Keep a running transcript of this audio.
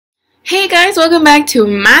Hey guys, welcome back to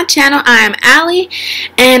my channel. I am Allie,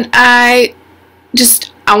 and I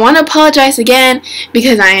want to apologize again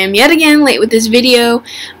because I am yet again late with this video.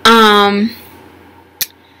 I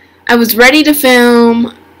was ready to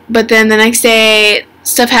film, but then the next day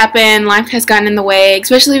stuff happened, life has gotten in the way,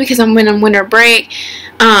 especially because I'm on winter break.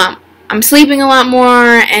 I'm sleeping a lot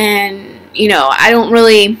more, and I don't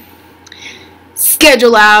really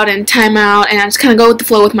schedule out and time out, and I just kind of go with the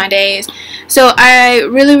flow with my days. So I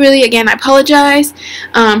really again I apologize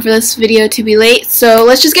for this video to be late. So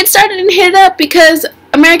let's just get started and hit it up, because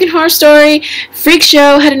American Horror Story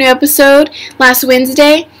FreakShow had a new episode last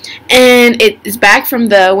Wednesday, and it is back from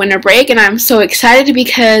the winter break, and I'm so excited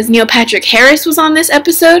because Neil Patrick Harris was on this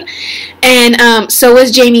episode, and so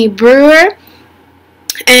was Jamie Brewer.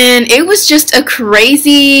 And it was just a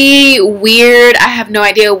crazy, weird, I have no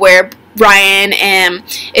idea where Ryan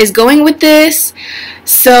is going with this,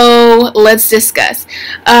 so let's discuss.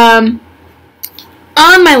 On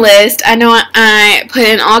my list, I know I put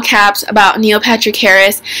in all caps about Neil Patrick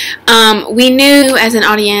Harris. We knew as an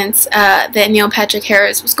audience that Neil Patrick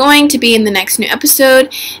Harris was going to be in the next new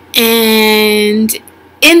episode, and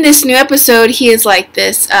in this new episode he is like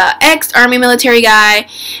this ex-army military guy,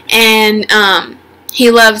 and he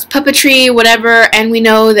loves puppetry, whatever, and we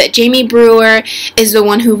know that Jamie Brewer is the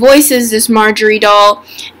one who voices this Marjorie doll,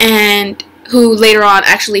 and who later on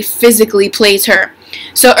actually physically plays her.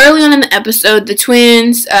 So early on in the episode, the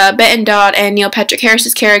twins, Bette and Dot, and Neil Patrick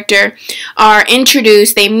Harris's character are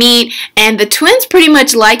introduced. They meet, and the twins pretty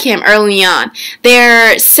much like him early on.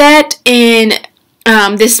 They're set in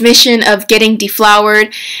this mission of getting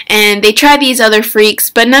deflowered, and they try these other freaks,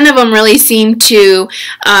 but none of them really seem to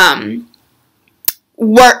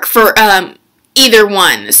work for either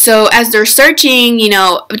one. So as they're searching, it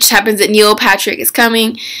just happens that Neil Patrick is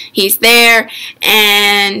coming. He's there,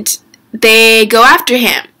 and they go after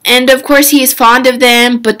him. And of course he is fond of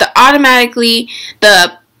them, but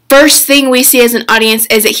the first thing we see as an audience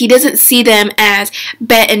is that he doesn't see them as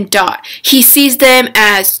Bette and Dot. He sees them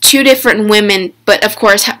as two different women, but of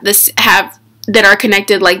course that are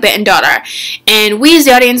connected like Bette and Dot are. And we as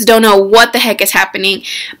the audience don't know what the heck is happening,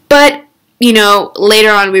 but later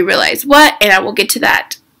on we realize what, and I will get to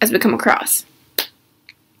that as we come across.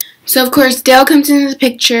 So of course Dale comes into the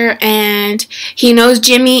picture, and he knows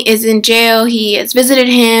Jimmy is in jail. He has visited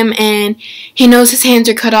him, and he knows his hands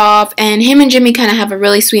are cut off, and him and Jimmy kind of have a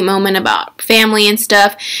really sweet moment about family and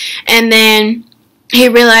stuff. And then he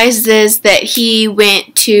realizes that he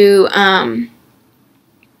went to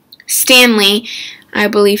Stanley, I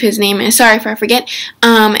believe his name is, sorry if I forget,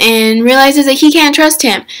 and realizes that he can't trust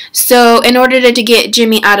him. So in order to get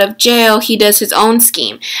Jimmy out of jail, he does his own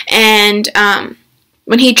scheme. And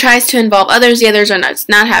when he tries to involve others, the others are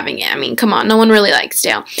not having it. I mean, come on, no one really likes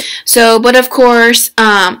Dale. So, but of course,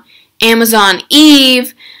 Amazon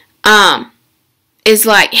Eve is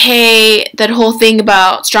like, hey, that whole thing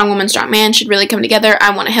about strong woman, strong man should really come together.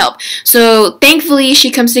 I want to help. So thankfully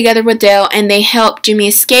she comes together with Dale, and they help Jimmy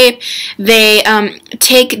escape. They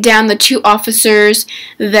take down the two officers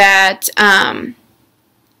that are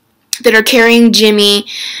carrying Jimmy,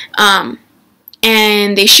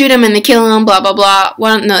 and they shoot him and they kill him, blah blah blah.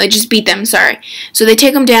 Well, no, they just beat them, sorry. So they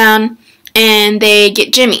take him down and they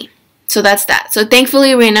get Jimmy. So that's that. So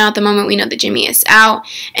thankfully right now at the moment we know that Jimmy is out,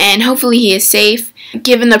 and hopefully he is safe.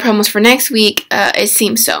 Given the promos for next week, it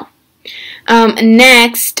seems so.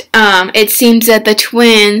 Next, it seems that the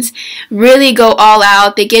twins really go all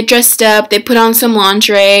out. They get dressed up, they put on some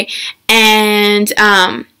lingerie, and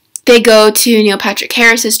they go to Neil Patrick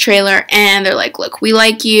Harris's trailer, and they're like, look, we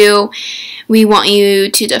like you. We want you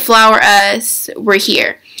to deflower us. We're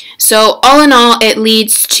here. So all in all, it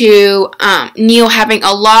leads to Neil having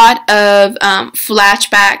a lot of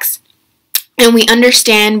flashbacks, and we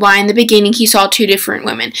understand why in the beginning he saw two different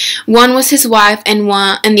women. One was his wife, and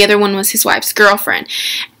the other one was his wife's girlfriend.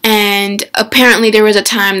 And apparently there was a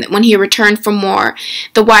time that when he returned from war,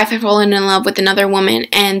 the wife had fallen in love with another woman,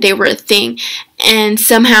 and they were a thing. And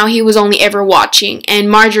somehow he was only ever watching,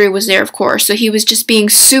 and Marjorie was there, of course, so he was just being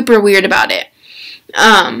super weird about it.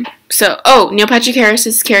 Neil Patrick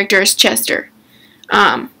Harris's character is Chester.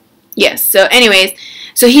 Yes, so anyways,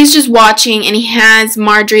 so he's just watching, and he has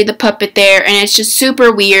Marjorie the puppet there, and it's just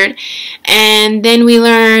super weird. And then we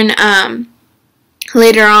learn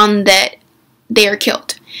later on that they are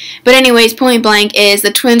killed. But anyways, point blank is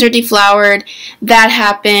the twins are deflowered. That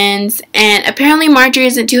happens, and apparently Marjorie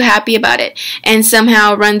isn't too happy about it, and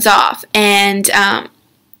somehow runs off. And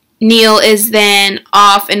Neil is then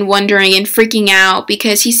off and wondering and freaking out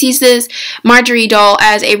because he sees this Marjorie doll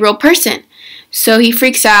as a real person. So he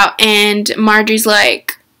freaks out, and Marjorie's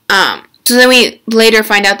like, So then we later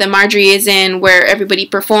find out that Marjorie is in where everybody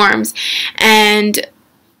performs, and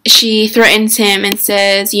she threatens him and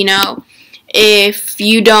says, you know, if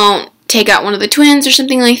you don't take out one of the twins or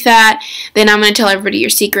something like that, then I'm going to tell everybody your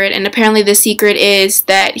secret. And apparently the secret is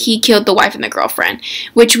that he killed the wife and the girlfriend,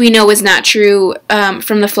 which we know is not true.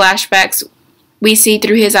 From the flashbacks we see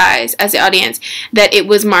through his eyes as the audience that it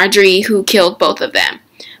was Marjorie who killed both of them.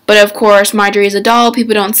 But of course, Marjorie is a doll.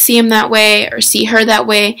 People don't see him that way or see her that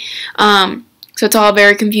way. So it's all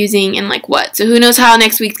very confusing and like what. So who knows how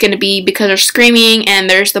next week's going to be, because they're screaming and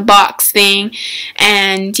there's the box thing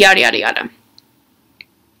and yada yada yada.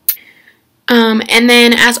 And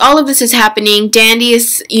then as all of this is happening, Dandy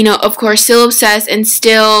is, you know, of course, still obsessed and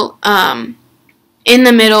still in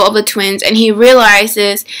the middle of the twins. And he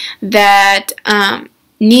realizes that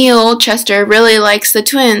Neil Chester really likes the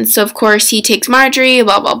twins. So, of course, he takes Marjorie,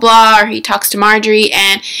 blah, blah, blah, or he talks to Marjorie.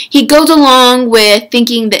 And he goes along with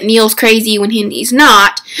thinking that Neil's crazy when he's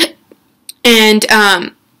not. And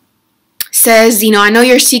says, you know, I know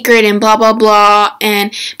your secret and blah, blah, blah.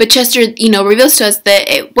 But Chester, you know, reveals to us that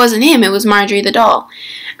it wasn't him. It was Marjorie the doll.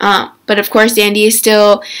 But, of course, Dandy is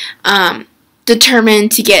still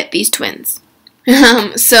determined to get these twins.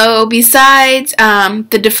 So besides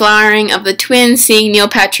the deflowering of the twins, seeing Neil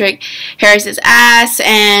Patrick Harris's ass,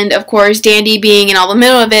 and of course Dandy being in all the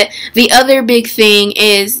middle of it, the other big thing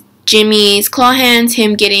is Jimmy's claw hands,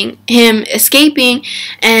 him escaping,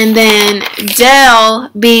 and then Dell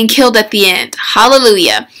being killed at the end.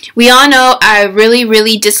 Hallelujah. We all know I really,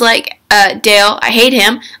 really dislike Dale. I hate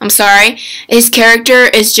him. I'm sorry. His character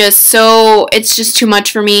is just it's just too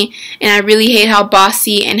much for me, and I really hate how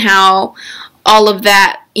bossy and how all of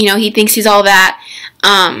that, you know, he thinks he's all that,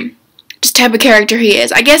 just type of character he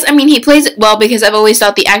is. I guess, I mean, he plays it well because I've always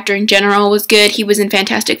thought the actor in general was good. He was in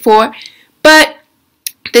Fantastic Four, but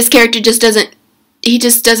this character just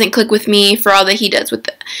doesn't click with me for all that he does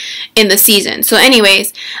in the season. So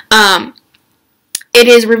anyways, it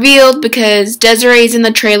is revealed because Desiree's in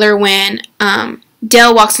the trailer when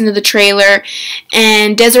Dell walks into the trailer,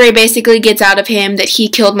 and Desiree basically gets out of him that he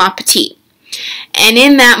killed Ma Petite. And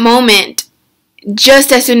in that moment,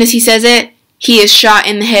 just as soon as he says it, he is shot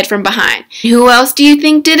in the head from behind. Who else do you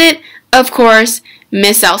think did it? Of course,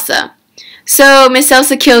 Miss Elsa. So Miss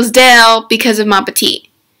Elsa kills Dale because of Ma Petite.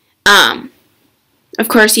 Of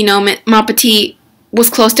course, you know, Ma Petite was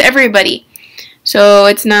close to everybody. So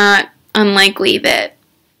it's not unlikely that,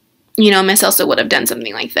 you know, Miss Elsa would have done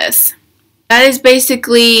something like this. That is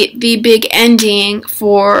basically the big ending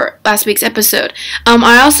for last week's episode.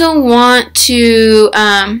 I also want to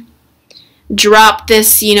drop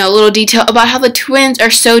this, you know, little detail about how the twins are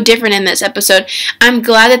so different in this episode. I'm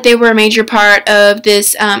glad that they were a major part of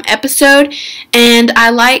this episode, and I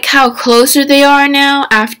like how closer they are now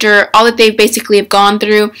after all that they basically have gone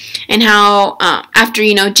through, and how after,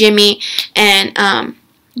 you know, Jimmy and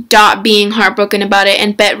Dot being heartbroken about it,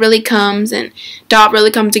 and Bet really comes and Dot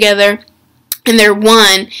really come together, and they're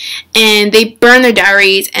one, and they burn their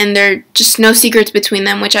diaries, and there are just no secrets between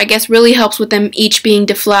them, which I guess really helps with them each being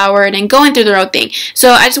deflowered and going through their own thing.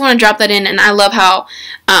 So I just want to drop that in, and I love how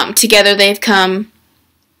together they've come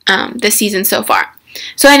this season so far.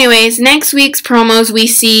 So anyways, next week's promos, we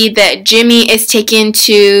see that Jimmy is taken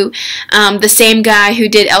to the same guy who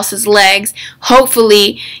did Elsa's legs,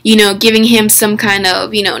 hopefully, you know, giving him some kind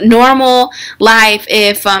of, you know, normal life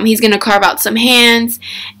if he's going to carve out some hands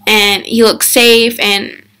and he looks safe,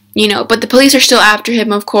 and, you know, but the police are still after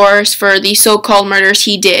him, of course, for the so-called murders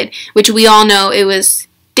he did, which we all know it was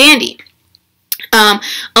Dandy.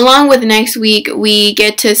 Along with next week, we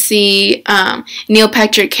get to see Neil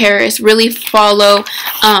Patrick Harris really follow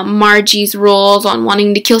Margie's rules on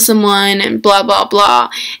wanting to kill someone and blah, blah, blah.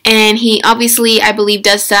 And he obviously, I believe,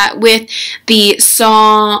 does that with the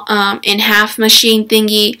saw in half machine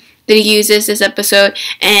thingy that he uses this episode.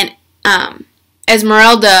 And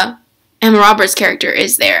Esmeralda, Emma Roberts' character,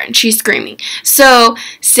 is there, and she's screaming. So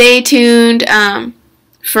stay tuned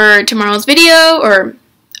for tomorrow's video, or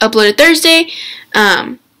uploaded Thursday.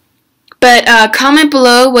 But comment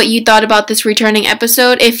below what you thought about this returning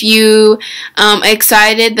episode. If you are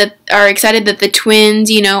excited that the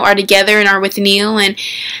twins, you know, are together and are with Neil, and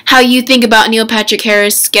how you think about Neil Patrick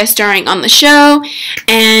Harris guest starring on the show,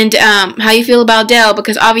 and how you feel about Dell,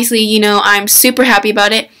 because obviously, you know, I'm super happy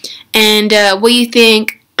about it, and what you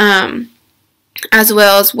think, as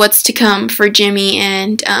well as what's to come for Jimmy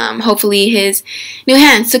and hopefully his new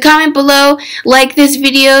hands. So comment below, like this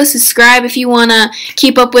video, subscribe if you want to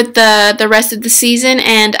keep up with the rest of the season,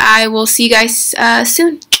 and I will see you guys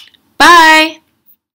soon. Bye!